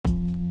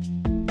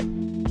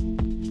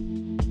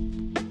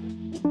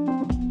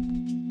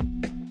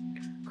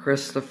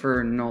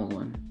Christopher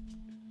Nolan.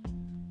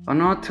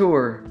 An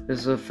auteur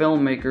is a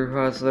filmmaker who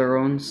has their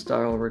own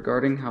style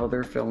regarding how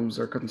their films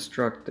are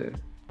constructed.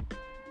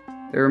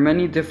 There are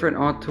many different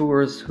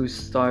auteurs whose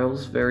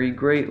styles vary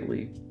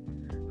greatly.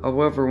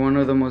 However, one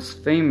of the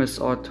most famous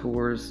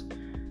auteurs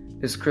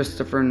is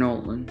Christopher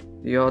Nolan,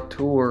 the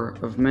auteur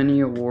of many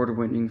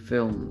award-winning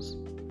films.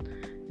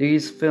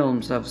 These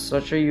films have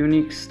such a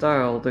unique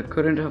style that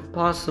couldn't have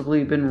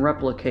possibly been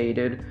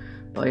replicated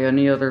by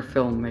any other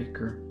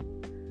filmmaker.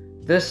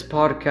 This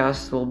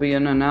podcast will be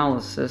an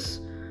analysis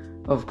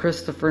of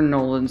Christopher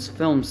Nolan's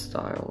film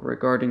style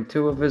regarding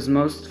two of his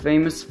most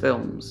famous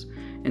films,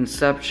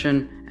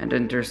 Inception and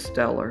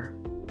Interstellar.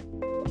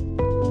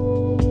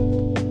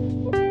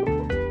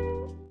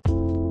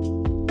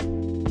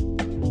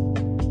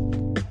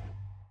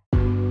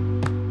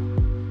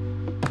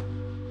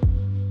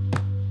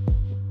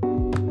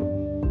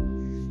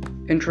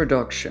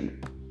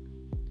 Introduction.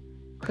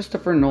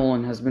 Christopher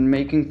Nolan has been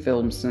making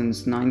films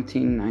since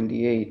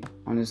 1998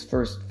 on his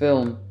first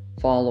film,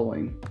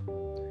 Following.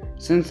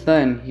 Since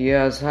then, he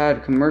has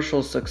had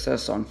commercial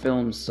success on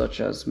films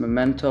such as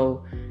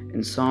Memento,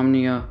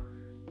 Insomnia,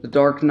 The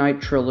Dark Knight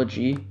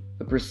Trilogy,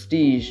 The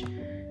Prestige,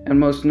 and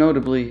most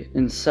notably,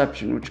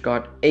 Inception, which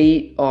got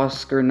 8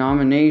 Oscar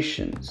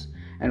nominations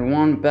and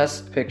won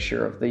Best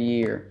Picture of the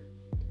Year.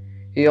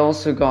 He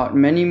also got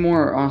many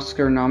more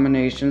Oscar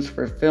nominations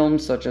for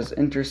films such as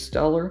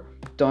Interstellar,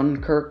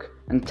 Dunkirk,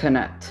 and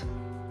Tenet.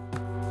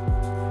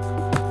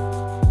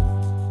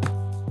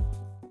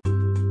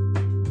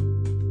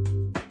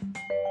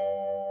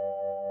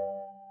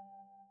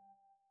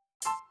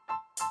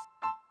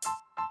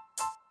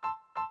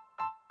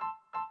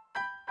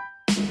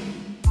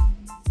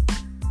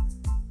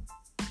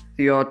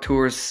 The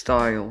auteur's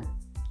style.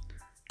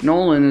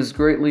 Nolan is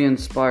greatly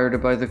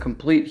inspired by the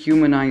complete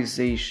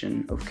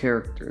humanization of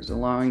characters,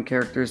 allowing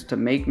characters to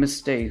make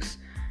mistakes,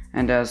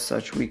 and as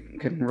such we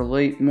can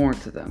relate more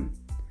to them.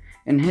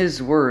 In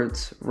his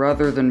words,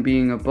 rather than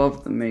being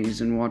above the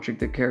maze and watching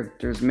the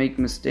characters make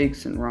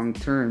mistakes and wrong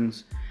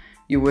turns,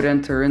 you would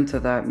enter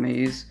into that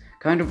maze,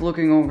 kind of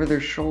looking over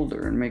their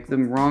shoulder and make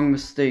them wrong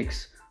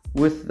mistakes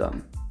with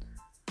them,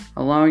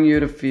 allowing you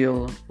to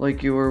feel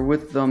like you are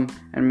with them,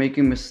 and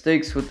making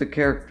mistakes with the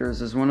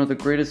characters is one of the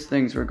greatest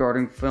things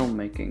regarding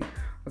filmmaking,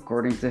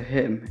 according to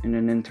him in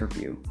an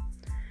interview.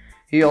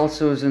 He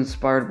also is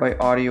inspired by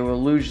audio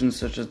illusions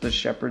such as the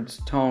shepherd's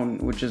tone,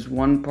 which is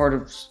one part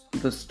of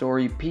the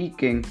story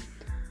peaking,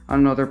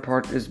 another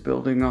part is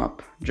building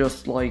up,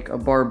 just like a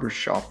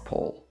barbershop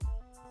pole.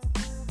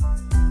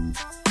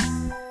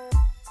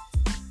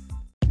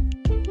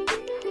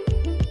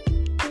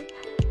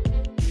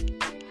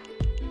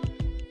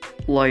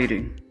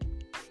 Lighting.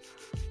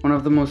 One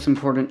of the most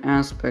important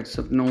aspects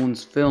of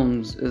Nolan's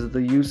films is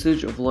the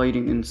usage of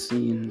lighting in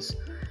scenes.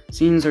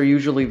 Scenes are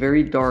usually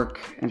very dark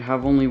and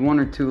have only one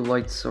or two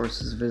light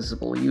sources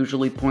visible,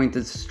 usually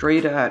pointed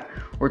straight at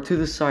or to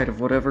the side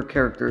of whatever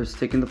character is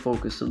taking the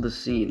focus of the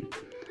scene.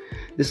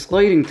 This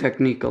lighting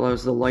technique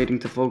allows the lighting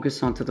to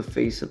focus onto the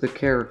face of the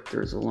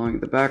characters, allowing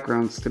the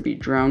backgrounds to be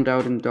drowned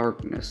out in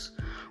darkness,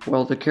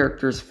 while the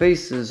characters'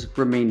 faces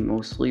remain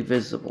mostly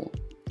visible.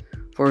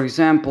 For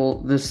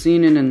example, the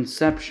scene in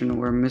Inception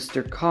where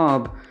Mr.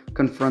 Cobb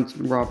confronts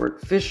Robert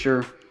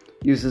Fisher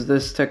uses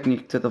this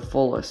technique to the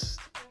fullest.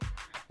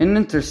 In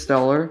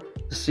Interstellar,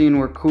 the scene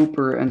where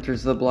Cooper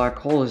enters the black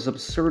hole is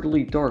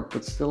absurdly dark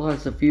but still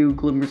has a few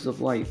glimmers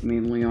of light,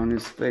 mainly on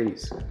his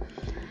face.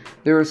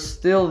 There are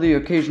still the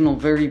occasional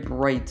very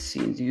bright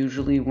scenes,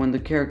 usually when the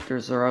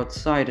characters are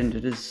outside and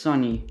it is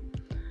sunny,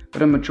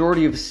 but a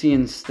majority of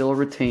scenes still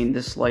retain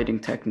this lighting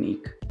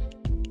technique.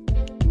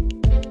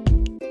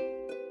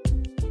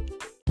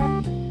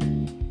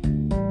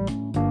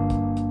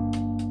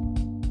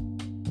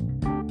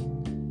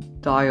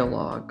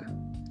 Dialogue.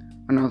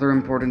 Another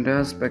important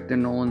aspect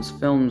in Nolan's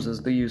films is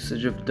the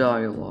usage of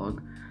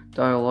dialogue.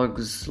 Dialogue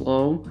is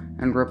slow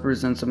and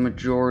represents a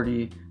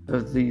majority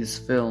of these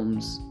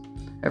films.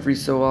 Every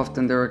so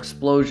often there are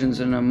explosions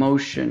in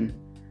emotion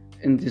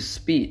in the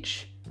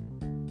speech,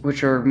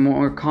 which are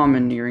more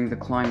common nearing the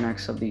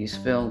climax of these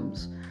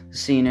films. The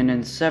scene in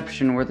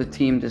Inception where the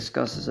team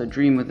discusses a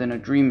dream within a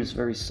dream is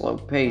very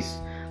slow-paced,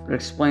 but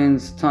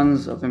explains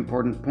tons of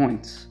important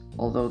points,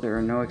 although there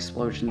are no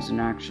explosions in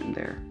action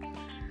there.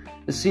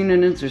 The scene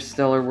in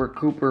Interstellar where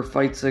Cooper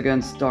fights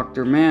against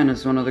Dr. Mann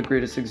is one of the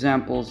greatest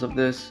examples of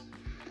this.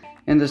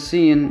 In the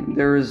scene,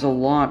 there is a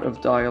lot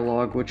of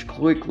dialogue which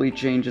quickly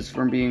changes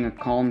from being a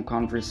calm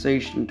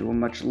conversation to a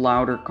much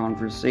louder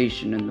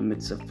conversation in the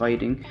midst of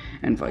fighting,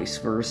 and vice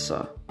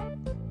versa.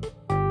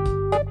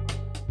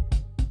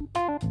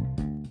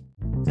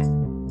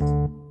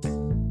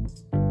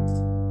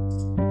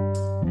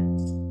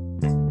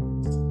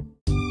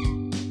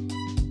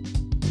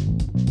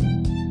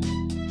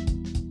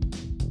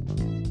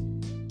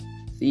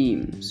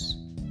 Themes.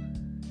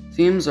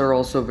 Themes are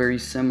also very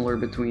similar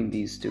between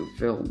these two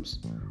films.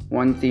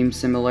 One theme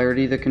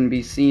similarity that can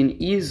be seen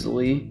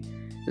easily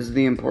is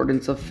the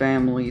importance of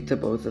family to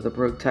both of the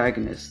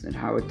protagonists and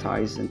how it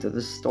ties into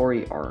the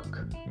story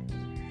arc.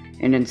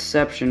 In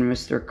Inception,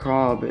 Mr.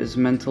 Cobb is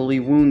mentally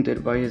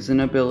wounded by his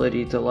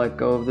inability to let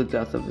go of the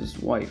death of his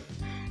wife.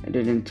 And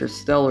in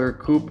Interstellar,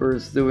 Cooper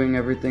is doing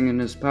everything in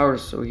his power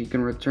so he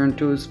can return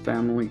to his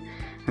family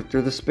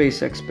after the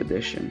space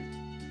expedition.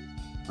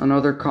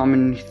 Another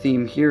common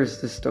theme here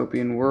is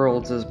dystopian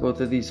worlds, as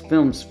both of these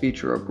films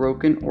feature a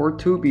broken or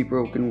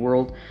to-be-broken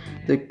world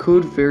that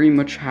could very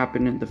much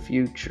happen in the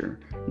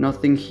future.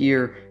 Nothing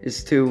here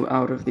is too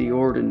out of the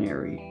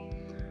ordinary.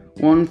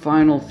 One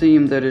final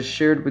theme that is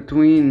shared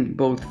between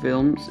both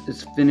films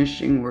is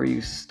finishing where you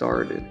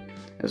started,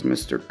 as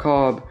Mr.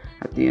 Cobb,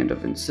 at the end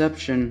of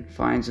Inception,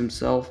 finds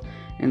himself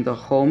in the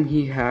home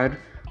he had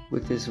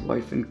with his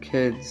wife and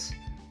kids,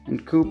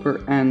 and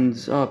Cooper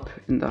ends up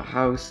in the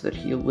house that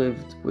he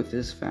lived with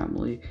his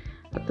family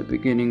at the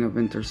beginning of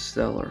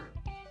Interstellar.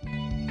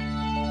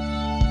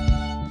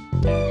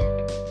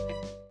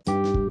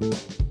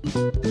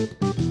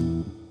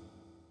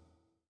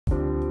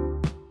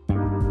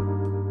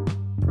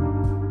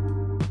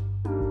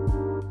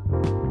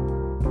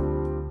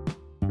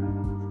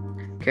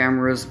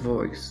 Camera's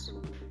voice.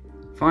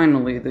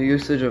 Finally, the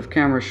usage of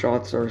camera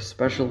shots are a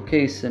special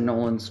case in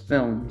Nolan's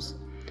films.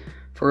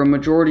 For a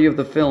majority of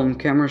the film,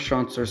 camera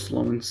shots are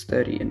slow and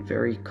steady and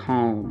very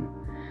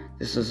calm.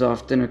 This is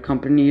often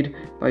accompanied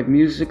by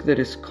music that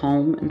is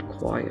calm and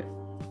quiet.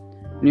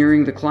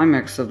 Nearing the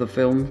climax of the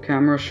film,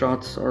 camera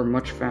shots are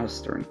much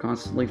faster and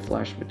constantly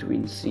flash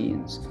between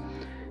scenes.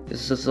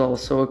 This is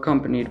also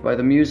accompanied by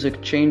the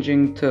music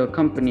changing to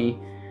accompany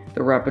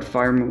the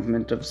rapid-fire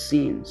movement of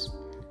scenes.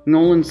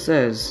 Nolan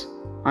says,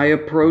 "I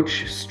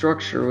approach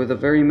structure with a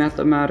very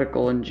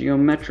mathematical and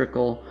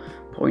geometrical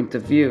point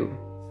of view."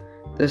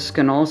 This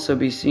can also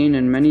be seen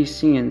in many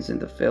scenes in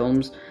the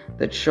films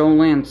that show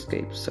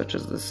landscapes, such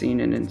as the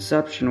scene in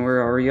Inception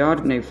where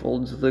Ariadne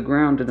folds the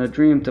ground in a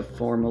dream to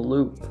form a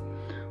loop,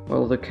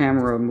 while the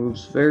camera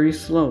moves very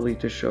slowly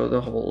to show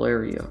the whole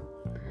area.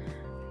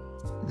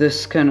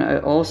 This can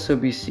also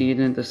be seen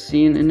in the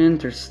scene in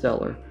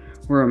Interstellar,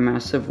 where a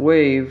massive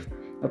wave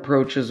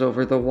approaches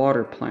over the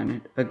water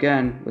planet,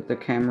 again with the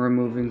camera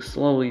moving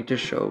slowly to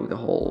show the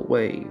whole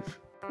wave.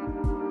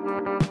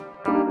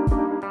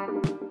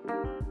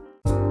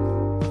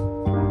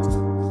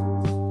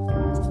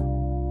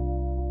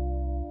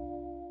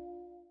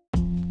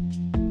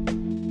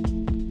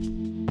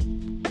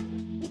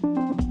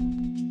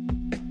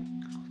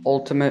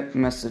 Ultimate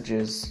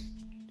messages.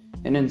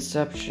 In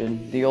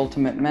Inception, the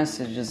ultimate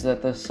message is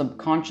that the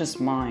subconscious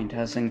mind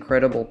has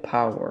incredible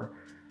power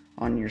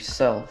on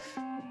yourself.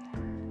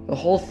 The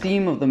whole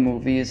theme of the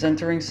movie is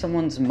entering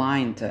someone's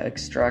mind to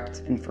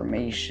extract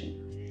information.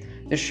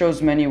 This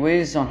shows many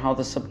ways on how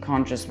the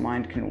subconscious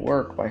mind can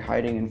work by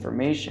hiding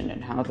information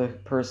and how the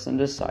person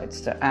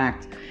decides to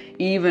act,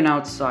 even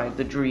outside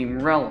the dream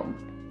realm.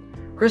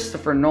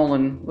 Christopher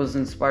Nolan was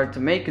inspired to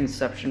make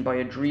Inception by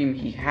a dream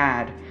he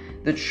had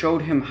that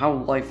showed him how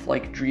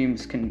lifelike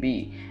dreams can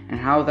be, and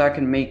how that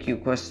can make you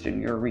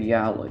question your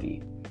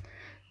reality.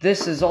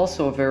 This is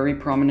also a very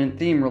prominent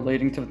theme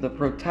relating to the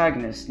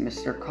protagonist,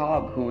 Mr.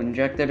 Cobb, who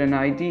injected an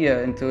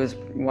idea into his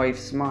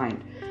wife's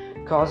mind,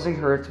 causing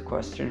her to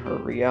question her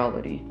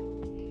reality.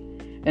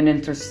 In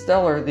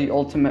Interstellar, the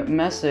ultimate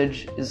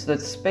message is that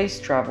space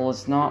travel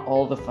is not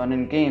all the fun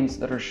and games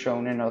that are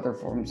shown in other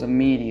forms of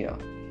media.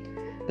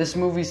 This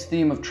movie's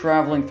theme of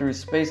traveling through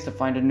space to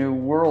find a new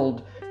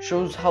world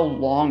shows how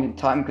long and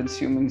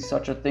time-consuming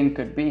such a thing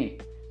could be.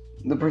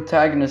 The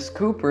protagonist,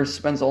 Cooper,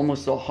 spends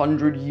almost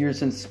 100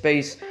 years in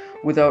space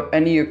without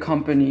any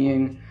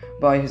accompanying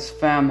by his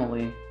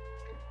family.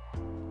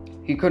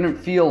 He couldn't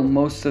feel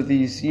most of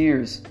these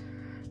years,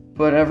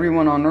 but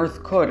everyone on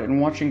Earth could, and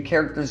watching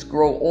characters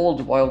grow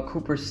old while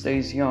Cooper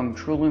stays young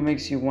truly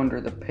makes you wonder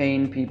the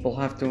pain people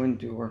have to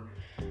endure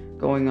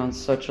going on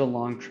such a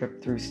long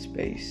trip through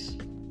space.